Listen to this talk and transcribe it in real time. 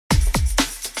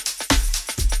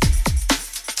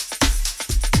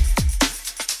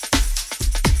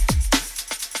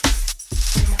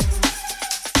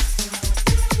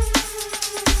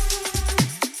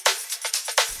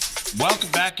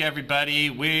back, everybody.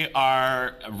 We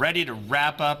are ready to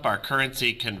wrap up our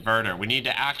currency converter. We need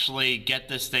to actually get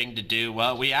this thing to do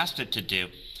what we asked it to do.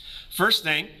 First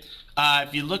thing,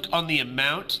 if you look on the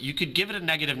amount, you could give it a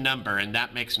negative number, and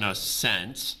that makes no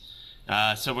sense.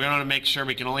 So we're going to make sure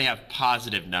we can only have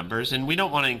positive numbers, and we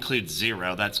don't want to include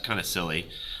 0. That's kind of silly.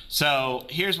 So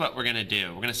here's what we're going to do.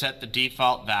 We're going to set the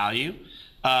default value.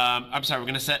 We're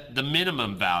going to set the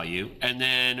minimum value, and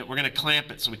then we're going to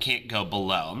clamp it so we can't go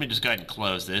below. Let me just go ahead and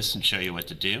close this and show you what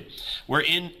to do. We're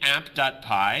in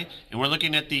app.py, and we're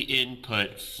looking at the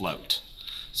input float.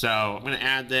 So I'm going to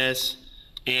add this,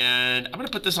 and I'm going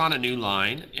to put this on a new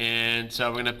line. And so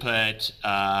we're going to put,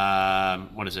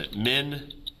 what is it,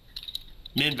 min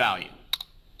value.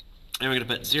 And we're going to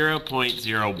put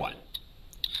 0.01.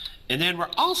 And then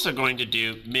we're also going to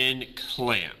do min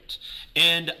clamped.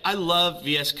 And I love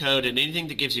VS Code and anything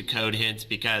that gives you code hints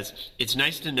because it's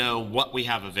nice to know what we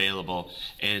have available.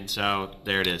 And so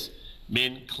there it is,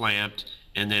 min clamped,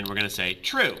 and then we're going to say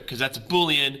true because that's a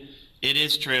Boolean. It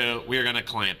is true. We're going to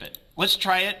clamp it. Let's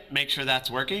try it, make sure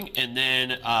that's working, and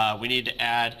then we need to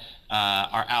add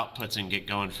our outputs and get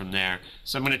going from there.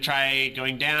 So I'm going to try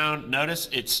going down. Notice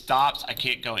it stops. I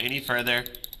can't go any further.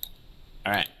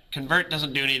 All right, convert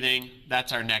doesn't do anything.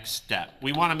 That's our next step.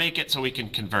 We want to make it so we can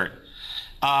convert.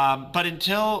 But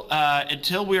until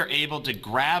we are able to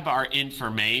grab our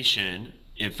information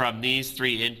from these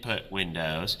 3 input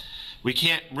windows, we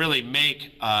can't really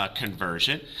make a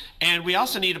conversion. And we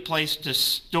also need a place to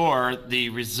store the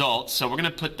results, so we're going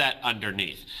to put that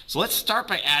underneath. So let's start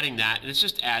by adding that, and it's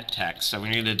just add text. So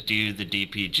we're going to do the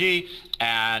DPG,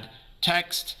 add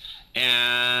text,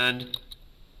 and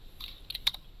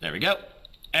there we go.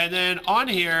 And then on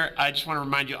here, I just want to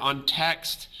remind you, on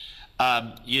text,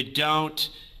 you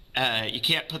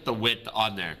can't put the width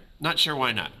on there. Not sure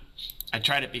why not. I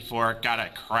tried it before, got a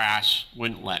crash,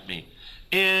 wouldn't let me.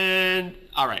 And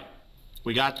all right,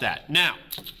 we got that. Now,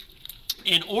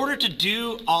 in order to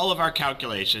do all of our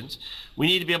calculations, we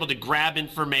need to be able to grab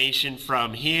information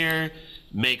from here,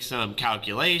 make some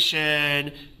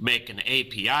calculation, make an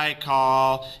API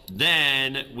call,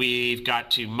 then we've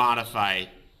got to modify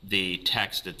the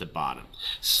text at the bottom.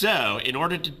 So in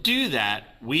order to do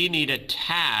that, we need a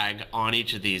tag on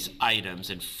each of these items,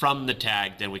 and from the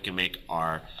tag, then we can make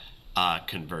our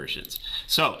conversions.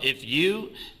 So if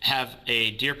you have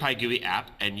a DearPyGui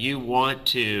app and you want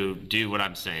to do what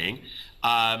I'm saying,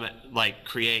 like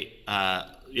create,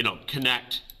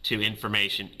 connect to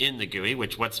information in the GUI,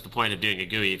 which what's the point of doing a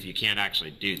GUI if you can't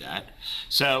actually do that?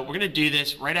 So we're going to do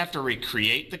this right after we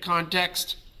create the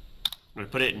context. I'm going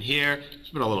to put it in here,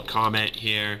 just put a little comment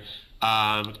here,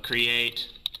 create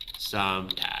some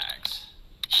tags.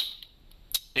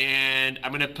 And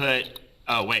I'm going to put,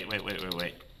 oh, wait.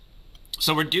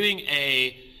 So we're doing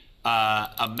a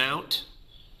amount.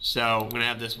 So we're going to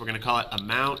have this, we're going to call it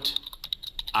amount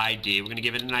ID. We're going to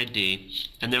give it an ID.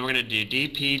 And then we're going to do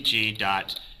dpg.generate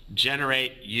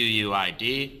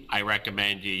UUID. I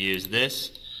recommend you use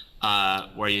this,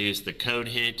 where you use the code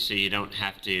hint so you don't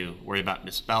have to worry about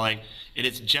misspelling. And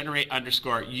it's generate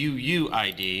underscore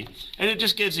UUID. And it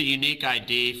just gives a unique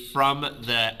ID from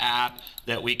the app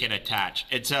that we can attach.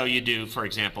 And so you do, for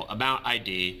example, amount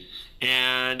ID.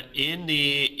 And in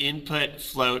the input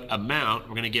float amount,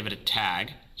 we're going to give it a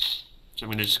tag. So I'm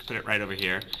going to just put it right over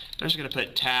here. I'm just going to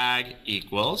put tag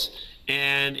equals,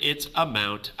 and it's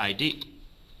amount ID.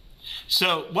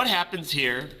 So what happens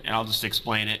here, and I'll just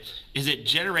explain it, is it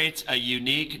generates a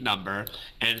unique number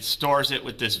and it stores it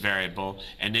with this variable,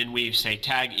 and then we say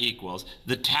tag equals.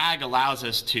 The tag allows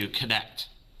us to connect.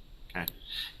 Okay?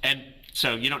 And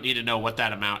so you don't need to know what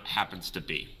that amount happens to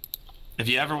be. If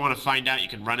you ever want to find out, you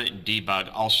can run it in debug.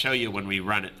 I'll show you when we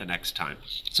run it the next time.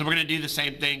 So we're going to do the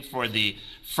same thing for the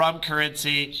from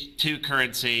currency to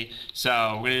currency.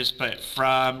 So we're going to just put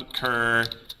from cur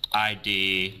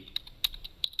ID.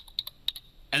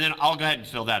 And then I'll go ahead and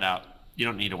fill that out. You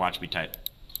don't need to watch me type.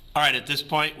 All right, at this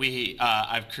point,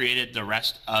 I've created the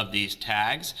rest of these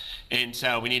tags. And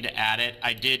so we need to add it.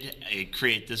 I did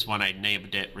create this one. I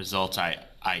named it results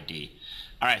ID.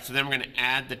 All right, so then we're going to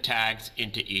add the tags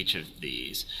into each of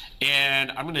these.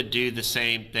 And I'm going to do the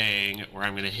same thing where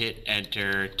I'm going to hit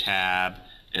enter, tab,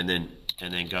 and then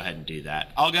go ahead and do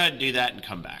that. I'll go ahead and do that and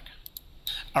come back.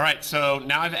 All right, so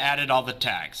now I've added all the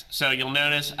tags. So you'll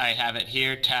notice I have it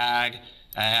here, tag.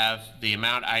 I have the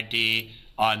amount ID.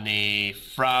 On the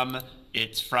from,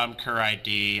 it's from cur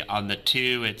ID. On the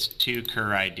to, it's to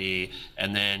cur ID.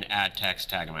 And then add text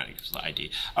tag amount equals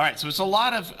ID. All right, so it's a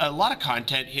lot of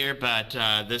content here, but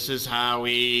this is how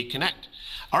we connect.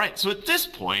 All right, so at this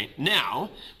point, now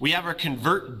we have our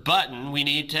convert button. We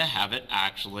need to have it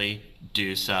actually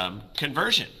do some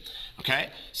conversion.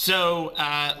 Okay, so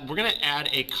we're going to add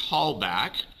a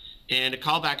callback, and a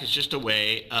callback is just a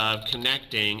way of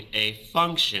connecting a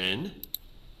function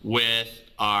with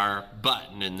our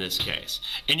button in this case.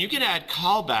 And you can add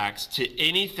callbacks to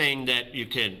anything that you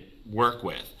can work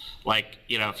with. Like,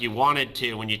 you know, if you wanted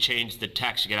to, when you change the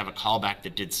text, you could have a callback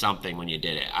that did something when you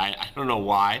did it. I don't know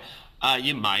why.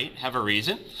 You might have a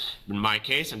reason. In my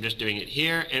case, I'm just doing it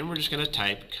here, and we're just going to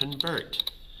type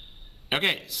convert.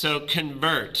 Okay, so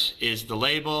convert is the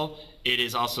label. It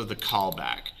is also the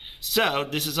callback. So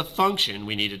this is a function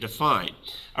we need to define.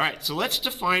 All right, so let's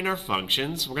define our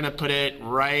functions. We're going to put it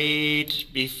right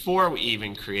before we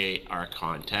even create our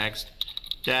context.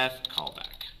 Def callback.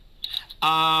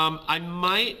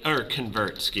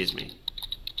 Convert, excuse me.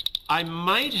 I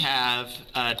might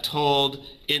have told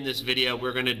in this video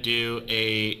we're going to do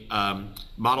a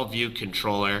model view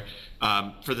controller.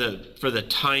 For the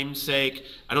time's sake,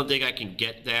 I don't think I can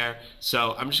get there,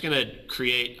 so I'm just going to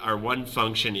create our one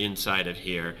function inside of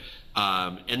here,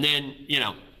 and then, you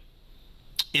know,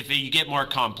 if you get more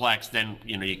complex, then,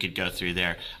 you know, you could go through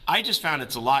there. I just found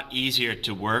it's a lot easier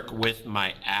to work with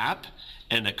my app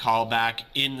and a callback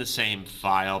in the same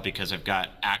file because I've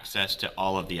got access to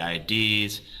all of the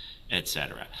IDs,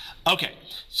 etc. Okay,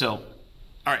 so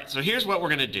all right, so here's what we're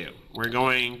going to do. We're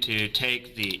going to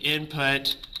take the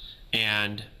input,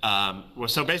 and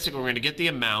so basically we're going to get the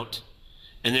amount,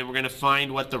 and then we're going to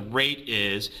find what the rate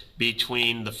is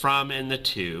between the from and the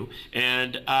to.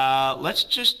 And let's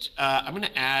just, I'm going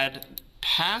to add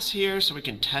pass here so we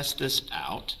can test this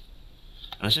out.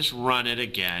 Let's just run it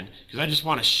again, because I just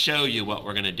want to show you what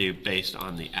we're going to do based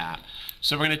on the app.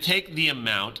 So we're going to take the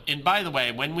amount, and by the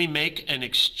way, when we make an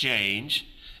exchange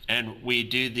and we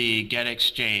do the get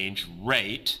exchange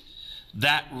rate,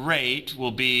 that rate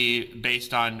will be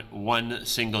based on one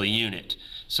single unit.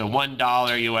 So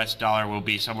 $1 US dollar will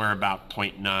be somewhere about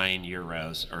 0.9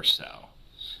 euros or so.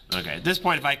 Okay, at this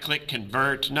point, if I click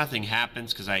convert, nothing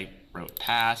happens because I wrote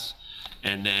pass,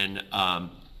 and then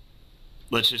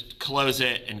let's just close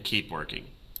it and keep working.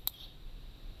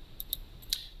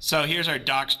 So here's our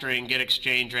docstring, get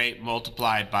exchange rate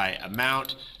multiplied by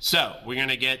amount. So we're going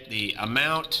to get the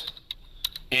amount,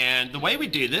 and the way we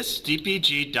do this,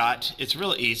 DPG dot, it's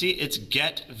real easy. It's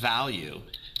get value.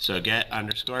 So get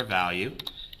underscore value.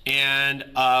 And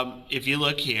if you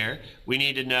look here, we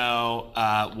need to know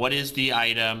what is the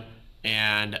item,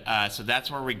 and so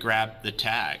that's where we grab the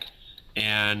tag.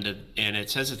 And it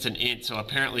says it's an int, so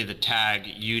apparently the tag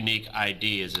unique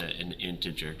ID is an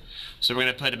integer. So we're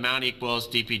going to put amount equals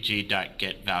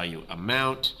dpg.getValue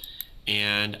amount,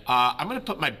 and I'm going to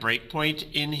put my breakpoint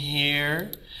in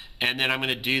here, and then I'm going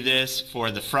to do this for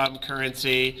the from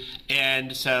currency.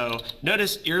 And so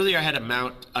notice earlier I had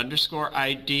amount underscore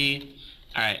ID.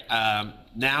 All right,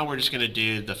 now we're just going to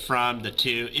do the from, the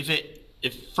to.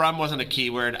 If from wasn't a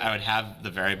keyword, I would have the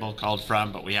variable called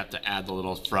from, but we have to add the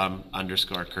little from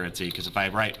underscore currency, because if I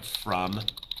write from,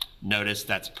 notice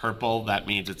that's purple, that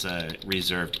means it's a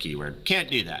reserved keyword. Can't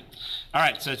do that. All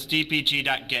right, so it's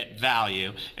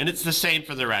dpg.getValue, and it's the same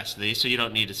for the rest of these, so you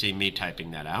don't need to see me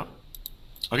typing that out.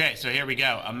 Okay, so here we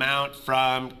go. Amount,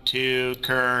 from, to,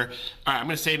 cur. All right, I'm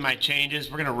going to save my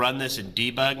changes. We're going to run this in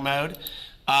debug mode.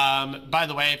 By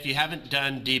the way, if you haven't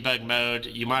done debug mode,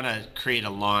 you want to create a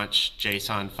launch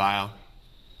JSON file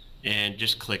and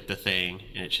just click the thing,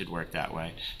 and it should work that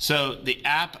way. So the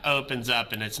app opens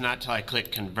up, and it's not till I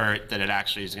click convert that it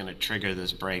actually is going to trigger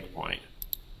this breakpoint.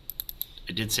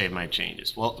 I did save my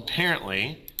changes. Well,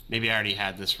 apparently, maybe I already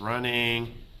had this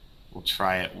running. We'll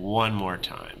try it one more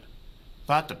time.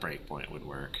 Thought the breakpoint would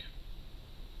work.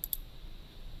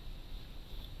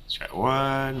 Let's try it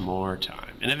one more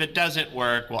time. And if it doesn't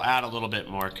work, we'll add a little bit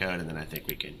more code, and then I think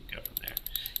we can go from there.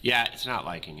 Yeah, it's not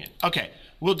liking it. Okay,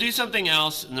 we'll do something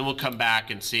else, and then we'll come back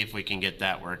and see if we can get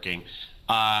that working.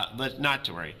 But not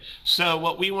to worry. So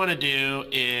what we want to do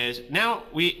is, now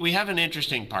we have an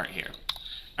interesting part here.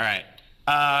 All right,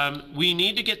 we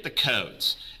need to get the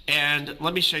codes. And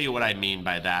let me show you what I mean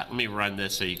by that. Let me run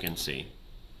this so you can see.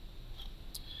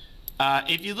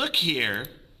 If you look here,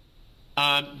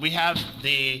 we have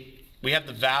the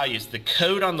values, the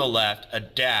code on the left, a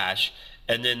dash,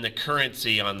 and then the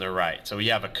currency on the right. So we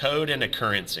have a code and a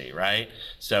currency, right?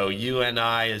 So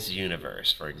UNI is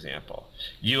universe, for example.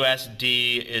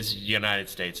 USD is United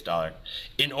States dollar.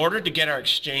 In order to get our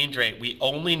exchange rate, we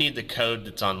only need the code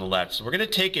that's on the left. So we're going to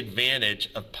take advantage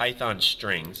of Python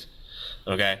strings.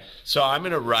 Okay, so I'm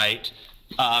going to write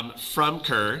from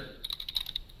cur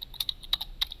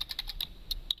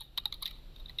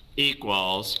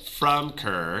equals from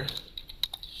cur.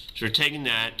 So we're taking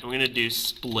that and we're going to do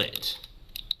split.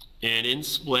 And in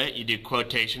split, you do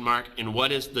quotation mark. And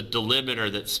what is the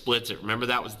delimiter that splits it? Remember,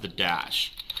 that was the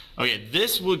dash. Okay,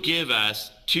 this will give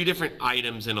us two different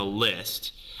items in a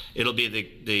list. It'll be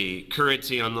the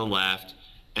currency on the left,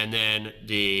 and then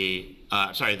the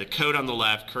code on the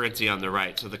left, currency on the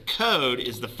right. So the code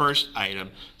is the first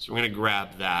item, so we're going to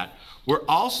grab that. We're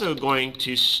also going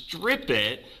to strip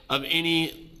it of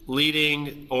any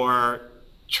leading or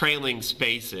trailing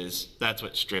spaces. That's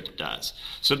what strip does.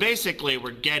 So basically,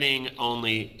 we're getting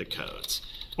only the codes,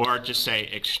 or just say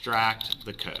extract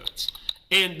the codes.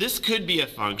 And this could be a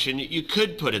function you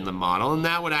could put in the model, and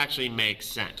that would actually make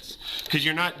sense because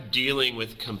you're not dealing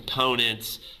with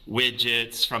components,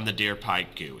 widgets from the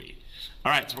DearPyGui.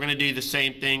 All right, so we're going to do the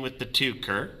same thing with the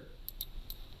toCur.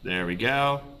 There we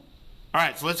go. All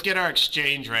right, so let's get our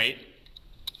exchange rate.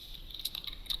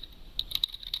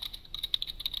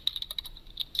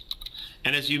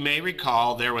 And as you may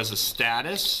recall, there was a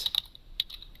status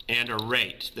and a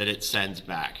rate that it sends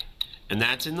back. And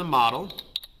that's in the model.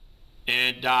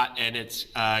 And it's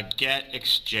get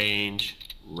exchange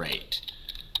rate.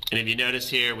 And if you notice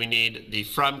here, we need the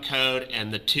from code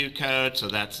and the to code. So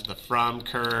that's the from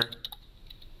cur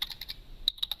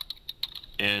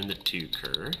and the to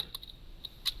cur.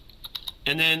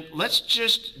 And then let's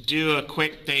just do a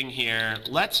quick thing here.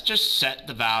 Let's just set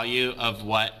the value of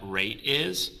what rate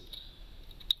is.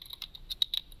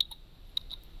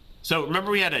 So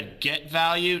remember we had a get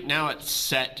value, now it's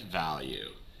set value.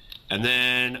 And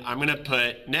then I'm going to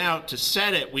put, now to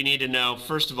set it, we need to know,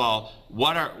 first of all,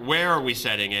 where are we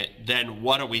setting it, then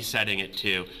what are we setting it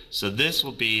to. So this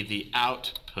will be the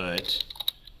output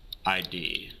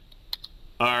ID,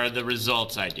 or the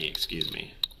results ID, excuse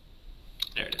me.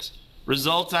 There it is.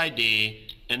 Results ID,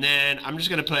 and then I'm just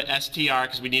going to put str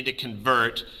because we need to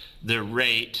convert the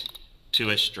rate to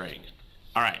a string.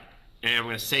 All right. And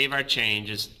we're going to save our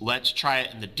changes. Let's try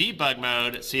it in the debug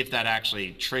mode, see if that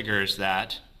actually triggers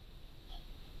that.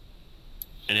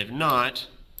 And if not,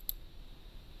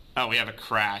 oh, we have a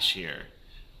crash here.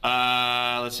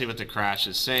 Let's see what the crash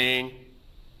is saying.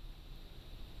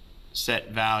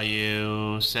 Set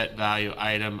value,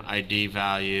 item, ID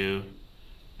value.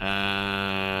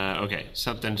 Okay,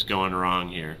 something's going wrong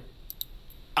here.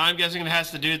 I'm guessing it has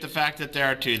to do with the fact that there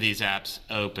are two of these apps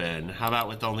open. How about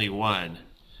with only one?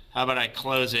 How about I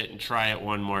close it and try it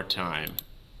one more time?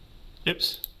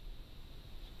 Oops.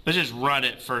 Let's just run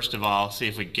it first of all, see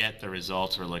if we get the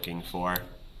results we're looking for.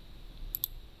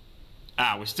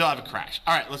 Ah, we still have a crash.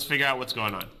 All right, let's figure out what's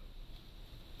going on.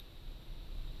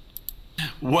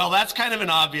 Well, that's kind of an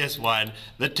obvious one.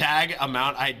 The tag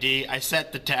amount ID, I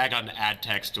set the tag on the add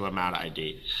text to amount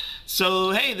ID.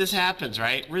 So, hey, this happens,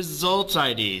 right? Results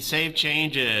ID, save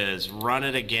changes, run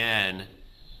it again.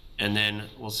 And then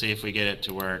we'll see if we get it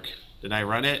to work. Did I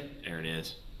run it? There it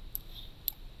is.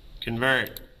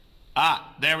 Convert.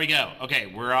 Ah, there we go. Okay,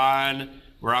 we're on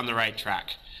the right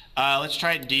track. Let's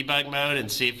try it in debug mode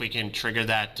and see if we can trigger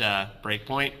that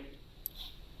breakpoint.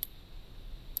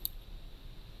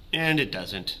 And it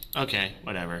doesn't. Okay,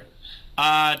 whatever.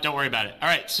 Don't worry about it. All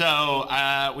right,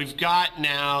 so we've got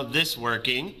now this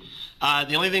working.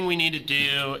 The only thing we need to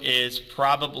do is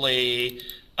probably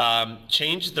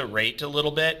change the rate a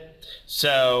little bit.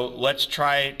 So let's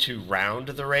try to round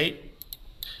the rate.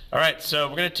 All right, so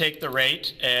we're going to take the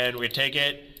rate and we take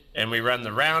it and we run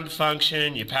the round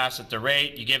function. You pass it the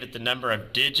rate, you give it the number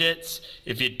of digits.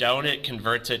 If you don't, it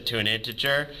converts it to an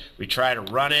integer. We try to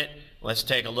run it. Let's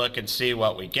take a look and see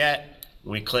what we get.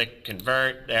 We click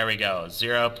convert. There we go,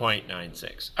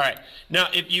 0.96. All right, now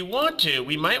if you want to,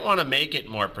 we might want to make it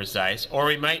more precise, or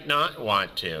we might not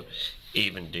want to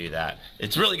even do that.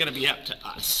 It's really going to be up to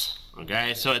us.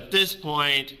 Okay, so at this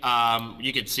point,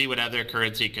 you can see what other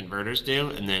currency converters do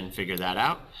and then figure that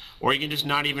out. Or you can just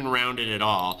not even round it at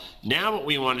all. Now what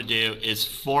we want to do is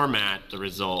format the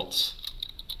results.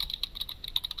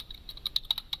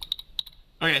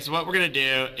 Okay, so what we're going to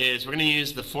do is we're going to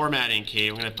use the formatting key.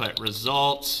 We're going to put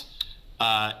results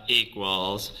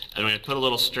equals, and we're going to put a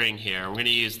little string here. We're going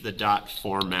to use the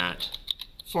 .format.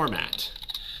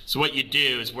 So what you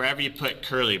do is wherever you put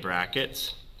curly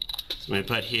brackets, so I'm going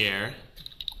to put here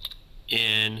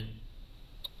in,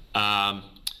 yeah,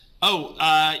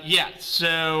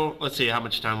 so let's see how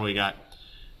much time we got.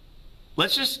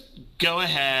 Let's just go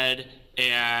ahead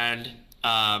and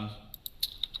I'm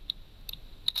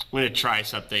going to try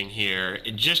something here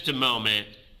in just a moment.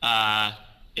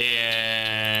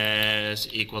 Is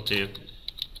equal to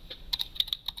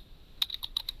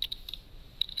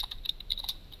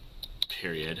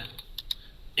period.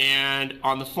 And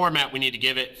on the format, we need to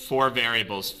give it 4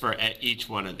 variables for each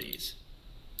one of these.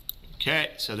 Okay,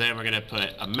 so then we're going to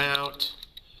put amount,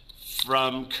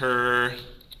 from cur,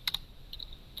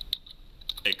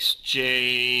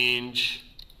 exchange,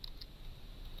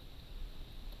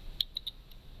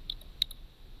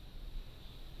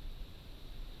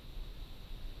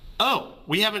 oh,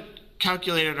 we haven't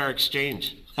calculated our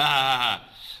exchange.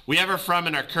 We have our from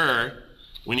and our cur.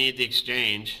 We need the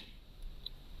exchange.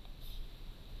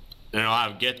 And I'll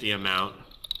have get the amount.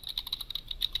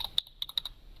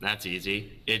 That's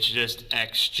easy. It's just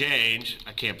exchange,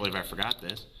 I can't believe I forgot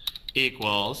this,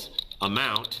 equals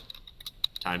amount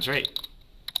times rate.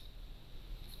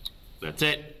 That's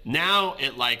it. Now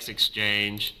it likes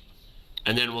exchange,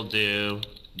 and then we'll do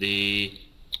the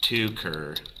to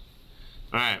cur.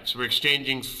 All right, so we're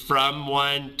exchanging from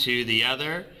one to the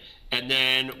other, and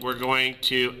then we're going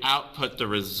to output the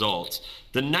results.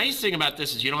 The nice thing about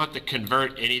this is you don't have to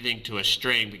convert anything to a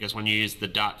string, because when you use the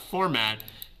dot format,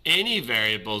 any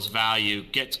variable's value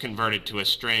gets converted to a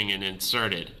string and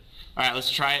inserted. All right,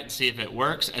 let's try it and see if it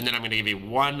works, and then I'm going to give you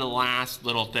one last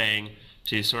little thing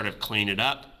to sort of clean it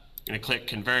up. I'm going to click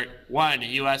convert. $1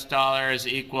 US is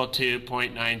equal to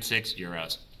 0.96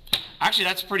 euros. Actually,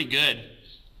 that's pretty good.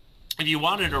 If you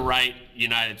wanted to write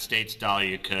United States dollar,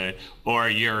 you could, or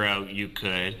euro, you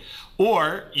could,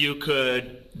 or you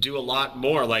could do a lot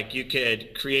more. Like you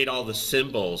could create all the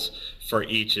symbols for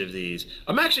each of these.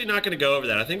 I'm actually not going to go over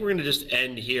that. I think we're going to just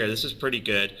end here. This is pretty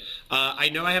good. I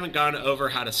know I haven't gone over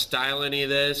how to style any of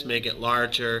this, make it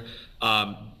larger.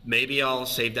 Maybe I'll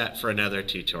save that for another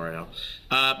tutorial.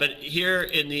 But here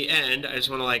in the end, I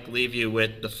just want to leave you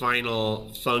with the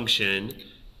final function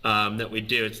that we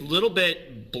do. It's a little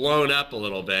bit blown up a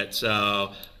little bit,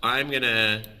 so I'm going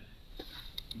to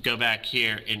go back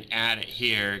here and add it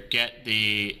here, get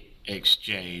the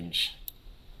exchange,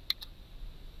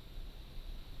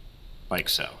 like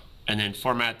so. And then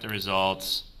format the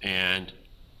results and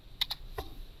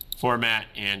format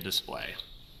and display.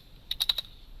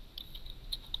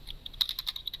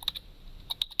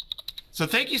 So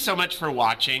thank you so much for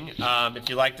watching. If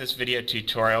you like this video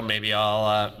tutorial, maybe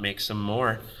I'll make some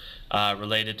more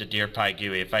related to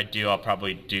DearPyGui. If I do, I'll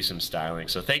probably do some styling.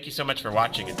 So thank you so much for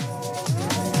watching.